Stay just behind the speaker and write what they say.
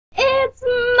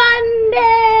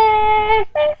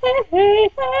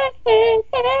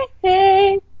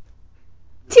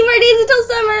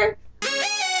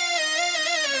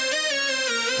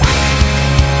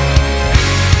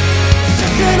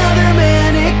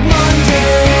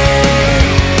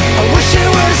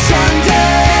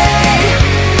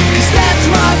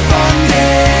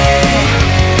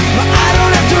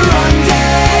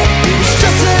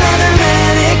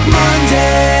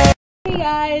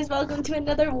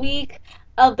another week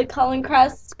of the Cullen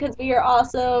Crest because we are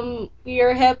awesome, we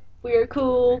are hip, we are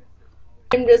cool.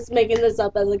 I'm just making this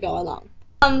up as I go along.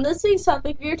 This week's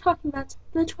topic, we are talking about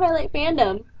the Twilight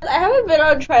fandom. I haven't been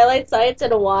on Twilight sites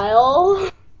in a while,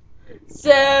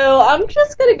 so I'm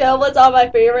just gonna go what's on my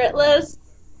favorite list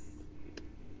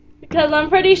because I'm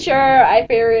pretty sure I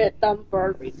favorite them for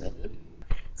a reason.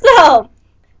 So,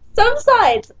 some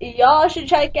sites y'all should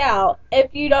check out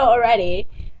if you don't already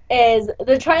is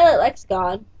the Twilight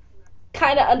Lexicon.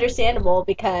 Kind of understandable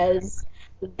because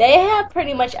they have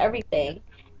pretty much everything,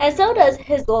 and so does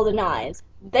His Golden Eyes.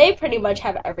 They pretty much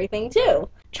have everything too.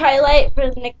 Twilight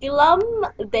Vernaculum,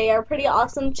 they are pretty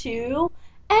awesome too,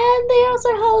 and they also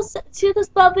host to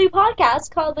this lovely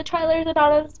podcast called the Twilight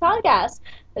Anonymous Podcast.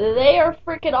 They are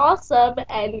freaking awesome,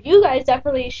 and you guys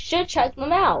definitely should check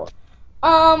them out.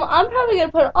 I'm probably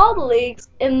gonna put all the links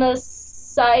in the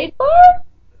sidebar.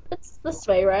 It's this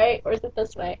way, right? Or is it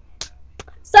this way?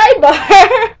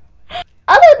 Sidebar!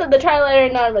 Other than the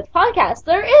Twilight Anonymous podcast,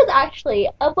 there is actually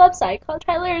a website called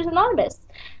Twilight Anonymous.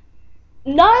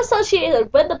 Not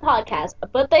associated with the podcast,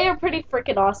 but they are pretty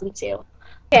freaking awesome too.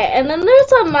 Okay, and then there's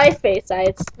some MySpace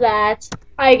sites that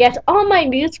I get all my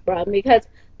news from because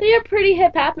they are pretty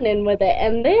hip happening with it,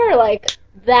 and they are like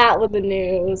that with the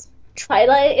news.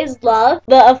 Twilight is Love,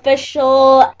 the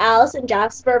official Alice and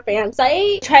Jasper fan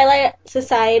site, Twilight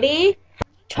Society,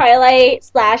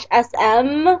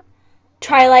 Twilight/SM,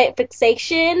 Twilight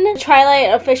Fixation,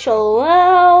 Twilight Official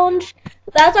Lounge.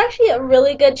 That's actually a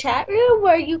really good chat room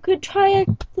where you could try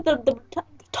to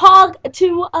talk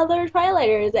to other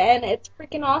Twilighters, and it's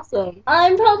freaking awesome.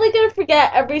 I'm probably gonna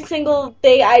forget every single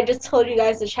thing I just told you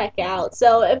guys to check out,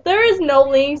 so if there is no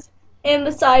links in the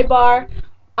sidebar,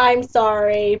 I'm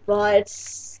sorry, but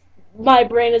my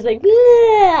brain is like,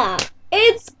 bleh.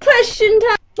 It's question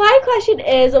time. My question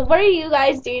is, what are you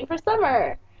guys doing for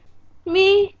summer?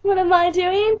 Me, what am I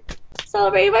doing?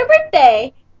 Celebrating my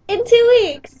birthday in 2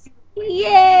 weeks.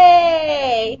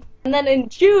 Yay! And then in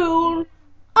June,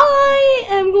 I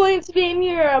am going to be in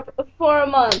Europe for a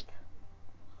month.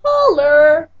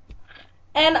 Holler!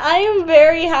 And I am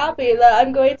very happy that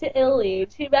I'm going to Italy.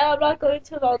 Too bad I'm not going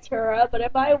to Volterra, but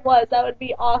if I was, that would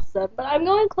be awesome. But I'm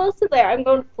going close to there. I'm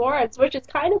going to Florence, which is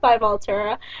kind of by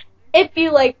Volterra. If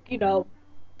you like, you know,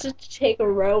 to take a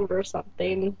road or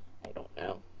something. I don't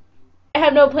know. I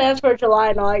have no plans for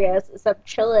July and August except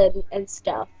chilling and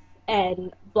stuff.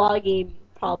 And vlogging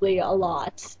probably a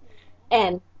lot.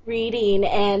 And reading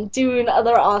and doing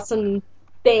other awesome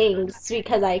things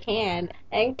because I can.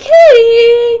 And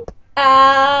Kitty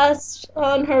asked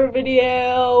on her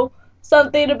video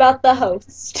something about the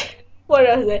host. What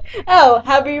was it? Oh,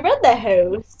 have you read The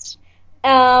Host?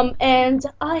 And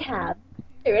I have.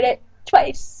 I read it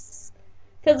twice.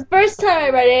 Because the first time I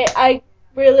read it, I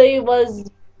really was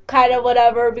kind of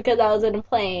whatever because I was in a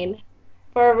plane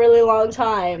for a really long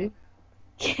time.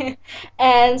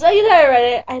 And second time I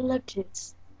read it, I loved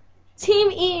it.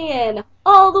 Team Ian,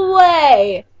 all the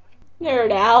way.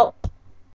 Nerd out.